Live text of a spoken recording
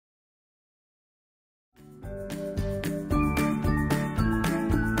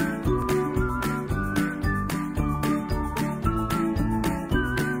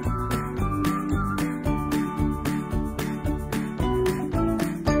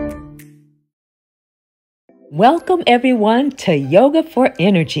Welcome everyone to Yoga for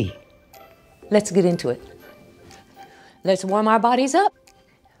Energy. Let's get into it. Let's warm our bodies up.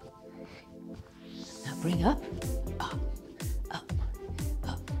 Now bring up, up, up,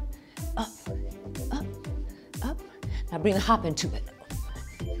 up, up, up, up. Now bring a hop into it.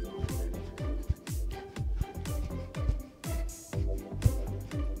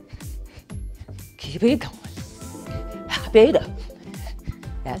 Keep it going. Hop it up.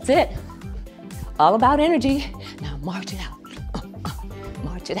 That's it. All about energy. Now march it out.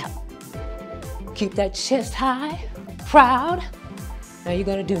 March it out. Keep that chest high, proud. Now you're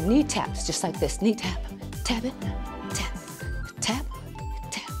gonna do knee taps just like this. Knee tap, tap it, tap, tap,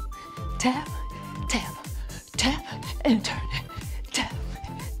 tap, tap, tap, tap, and turn it. Tap,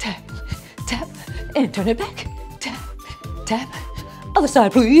 tap, tap, and turn it back. Tap, tap. Other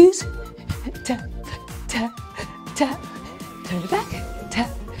side, please. Tap, tap, tap, turn it back. Tap,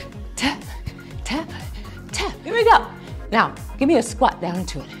 tap, tap, tap. Here we go. Now, give me a squat down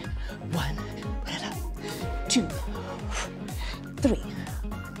into it. 1, put it up. 2, 3,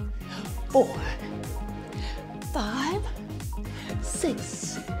 4, 5,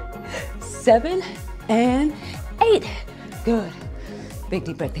 6, 7, and 8. Good. Big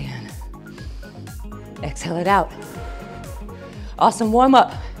deep breath in. Exhale it out. Awesome warm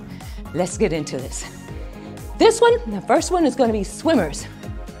up. Let's get into this. This one, the first one is going to be swimmers.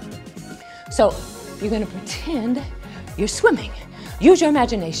 So you're going to pretend you're swimming. Use your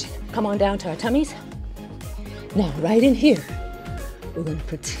imagination. Come on down to our tummies. Now, right in here, we're going to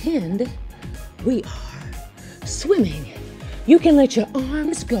pretend we are swimming. You can let your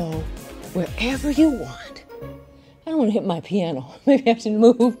arms go wherever you want. I don't want to hit my piano. Maybe I should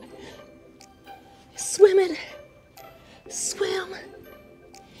move. Swim it. Swim.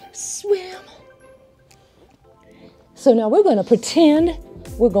 Swim. So now we're going to pretend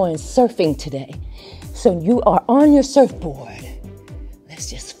we're going surfing today. So you are on your surfboard. Let's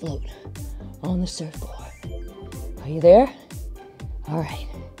just float on the surfboard. Are you there? All right.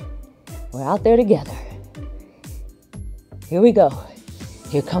 We're out there together. Here we go.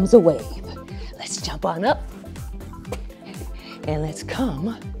 Here comes a wave. Let's jump on up. And let's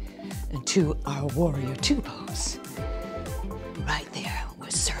come into our warrior two pose. Right there. We're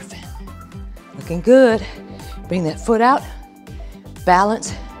surfing. Looking good. Bring that foot out.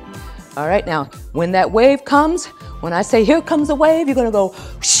 Balance. All right, now, when that wave comes, when I say here comes a wave, you're gonna go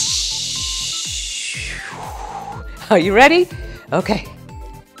shh. Are you ready? Okay,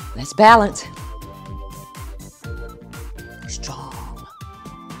 let's balance. Strong.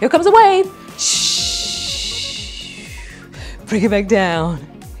 Here comes a wave. Shh. Bring it back down.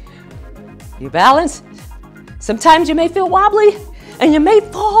 You balance. Sometimes you may feel wobbly and you may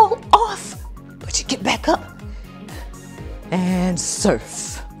fall off, but you get back up and surf.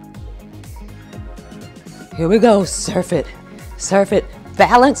 Here we go, surf it,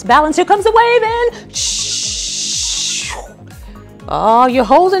 balance, balance, here comes the wave and shh. Oh, you're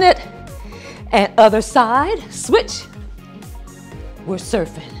holding it. And other side, switch. We're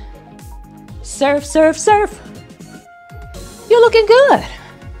surfing. Surf, surf, surf. You're looking good.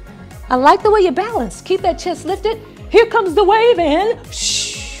 I like the way you balance. Keep that chest lifted. Here comes the wave and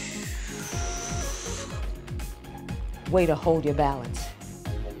shh. Way to hold your balance.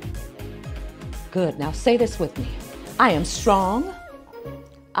 Good, now say this with me. I am strong,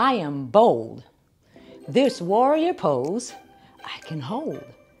 I am bold. This warrior pose, I can hold.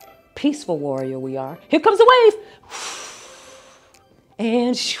 Peaceful warrior we are. Here comes the wave.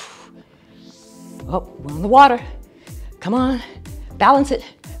 And oh, we're on the water. Come on, balance it,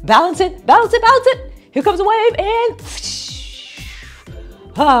 balance it, balance it, balance it. Here comes the wave and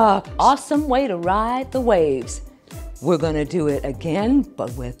awesome way to ride the waves. We're gonna do it again,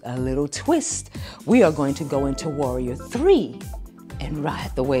 but with a little twist. We are going to go into warrior 3 and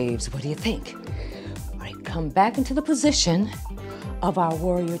ride the waves. What do you think? All right, come back into the position of our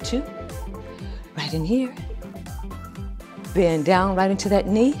warrior 2. Right in here. Bend down right into that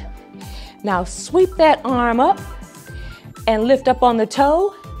knee. Now sweep that arm up and lift up on the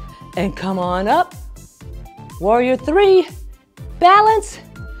toe and come on up. Warrior 3, balance,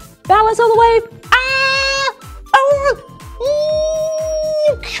 balance on the wave.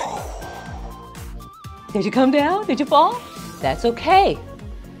 Did you come down? Did you fall? That's okay.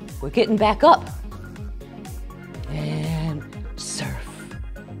 We're getting back up. And surf.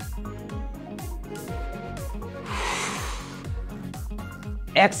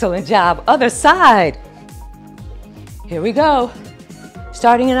 Excellent job. Other side. Here we go.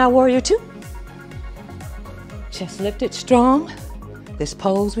 Starting in our warrior 2. Chest lifted strong. This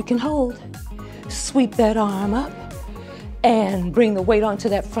pose we can hold. Sweep that arm up and bring the weight onto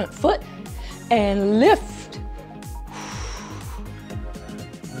that front foot and lift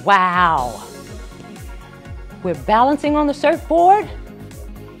Wow. We're balancing on the surfboard.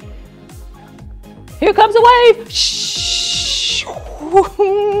 Here comes a wave. Shh.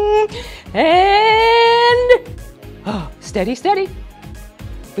 And oh, steady, steady.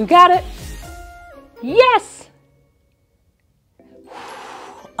 You got it. Yes.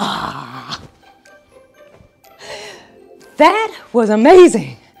 Ah. That was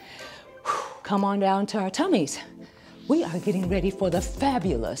amazing. Come on down to our tummies. We are getting ready for the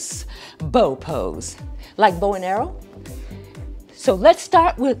fabulous bow pose. Like bow and arrow? So let's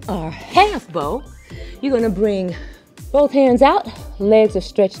start with our half bow. You're gonna bring both hands out, legs are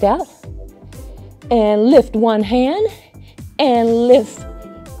stretched out, and lift one hand and lift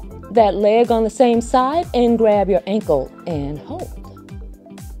that leg on the same side and grab your ankle and hold.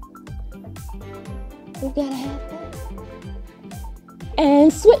 We've got a half bow.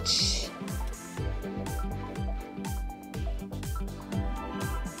 And switch.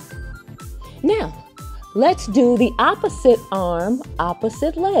 Now, let's do the opposite arm,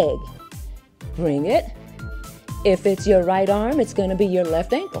 opposite leg. Bring it. If it's your right arm, it's going to be your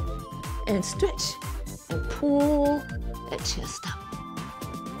left ankle. And stretch and pull that chest up.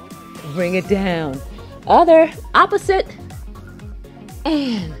 Bring it down. Other, opposite.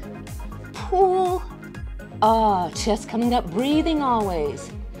 And pull. Oh, chest coming up, breathing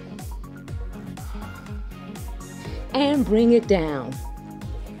always. And bring it down.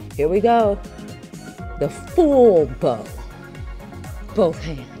 Here we go. The full bow. Both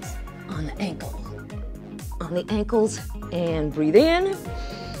hands on the ankle. On the ankles. And breathe in.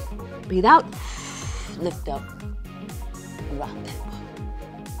 Breathe out. Lift up. Rock that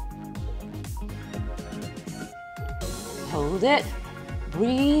bow. Hold it.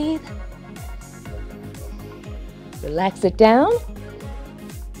 Breathe. Relax it down.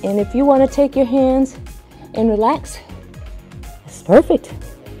 And if you want to take your hands and relax, it's perfect.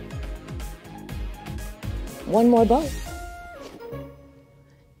 One more bow.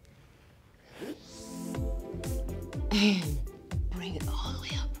 And bring it all the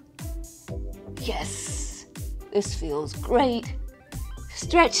way up. Yes, this feels great.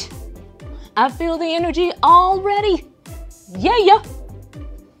 Stretch. I feel the energy already. Yeah.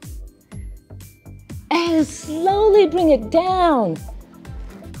 And slowly bring it down.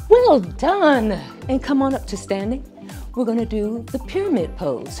 Well done. And come on up to standing. We're gonna do the pyramid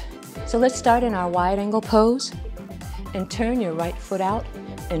pose. So let's start in our wide angle pose and turn your right foot out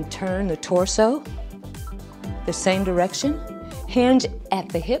and turn the torso the same direction. Hinge at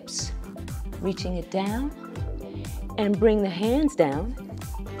the hips, reaching it down, and bring the hands down.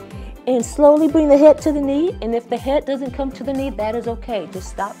 And slowly bring the head to the knee. And if the head doesn't come to the knee, that is okay. Just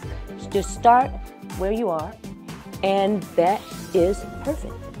stop. Just start where you are. And that is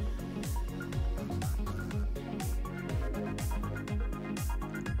perfect.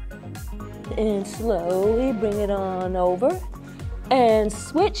 And slowly bring it on over. And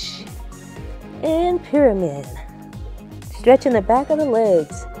switch. And pyramid. Stretching the back of the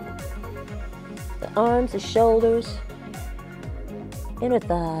legs. The arms, the shoulders, inner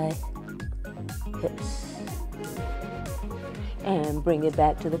thigh, hips. And bring it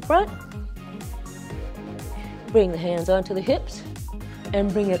back to the front. Bring the hands onto the hips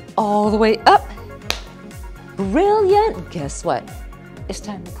and bring it all the way up. Brilliant. Guess what? It's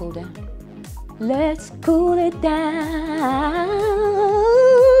time to cool down. Let's cool it down.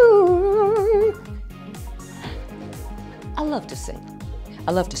 I love to sing.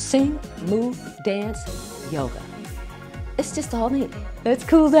 I love to sing, move, dance, yoga. It's just all me. Let's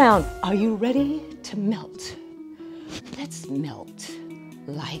cool down. Are you ready to melt? Let's melt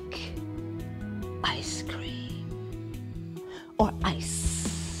like ice cream or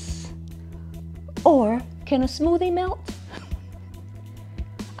ice. Or can a smoothie melt?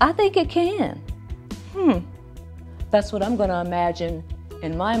 I think it can. That's what I'm gonna imagine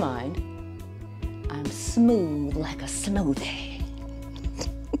in my mind. I'm smooth like a smoothie.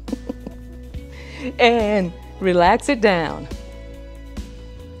 And relax it down.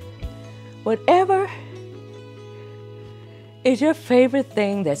 Whatever is your favorite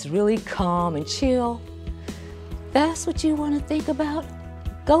thing that's really calm and chill, that's what you want to think about.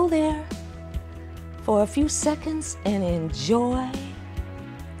 Go there for a few seconds and enjoy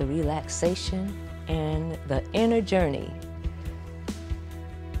the relaxation and the inner journey.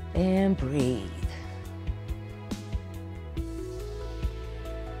 And breathe.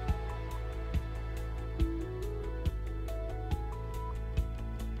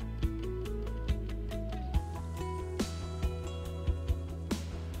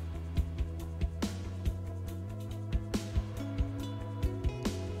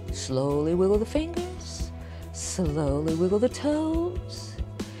 Slowly wiggle the fingers, slowly wiggle the toes,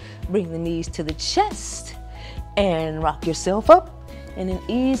 Bring the knees to the chest and rock yourself up in an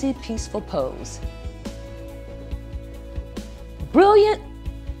easy, peaceful pose. Brilliant.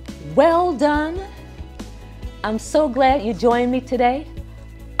 Well done. I'm so glad you joined me today.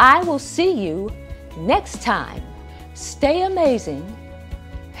 I will see you next time. Stay amazing.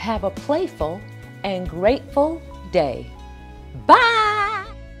 Have a playful and grateful day. Bye.